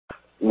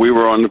we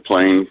were on the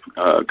plane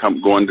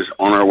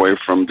on our way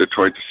from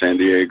Detroit to San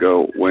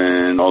Diego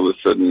when all of a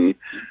sudden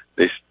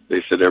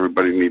they said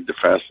everybody needed to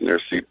fasten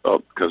their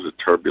seatbelt because the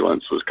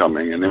turbulence was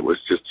coming, and it was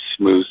just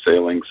smooth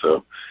sailing, so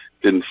it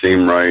didn't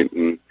seem right.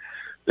 And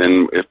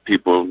then if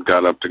people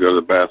got up to go to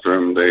the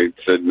bathroom, they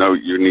said, no,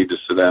 you need to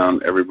sit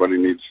down. Everybody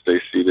needs to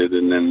stay seated.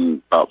 And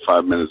then about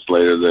 5 minutes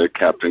later, the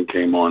captain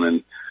came on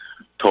and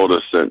told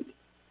us that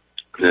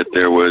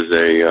there was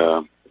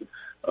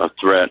a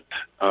threat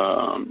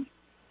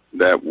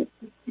that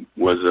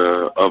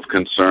was of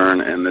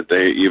concern, and that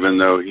they, even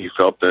though he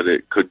felt that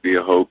it could be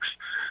a hoax,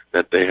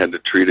 that they had to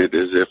treat it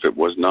as if it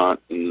was not,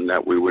 and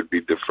that we would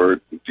be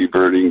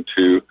diverting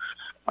to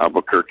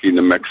Albuquerque,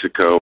 New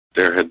Mexico.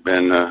 There had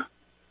been a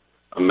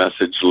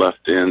message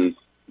left in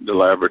the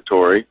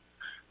lavatory,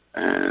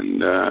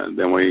 and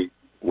then we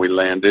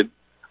landed.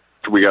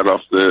 We got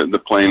off the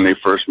plane. They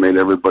first made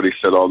everybody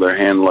set all their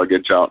hand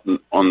luggage out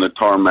on the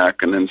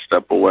tarmac and then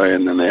step away,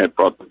 and then they had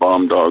brought the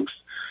bomb dogs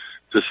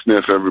to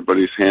sniff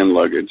everybody's hand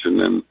luggage, and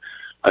then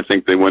I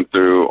think they went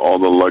through all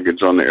the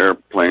luggage on the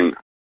airplane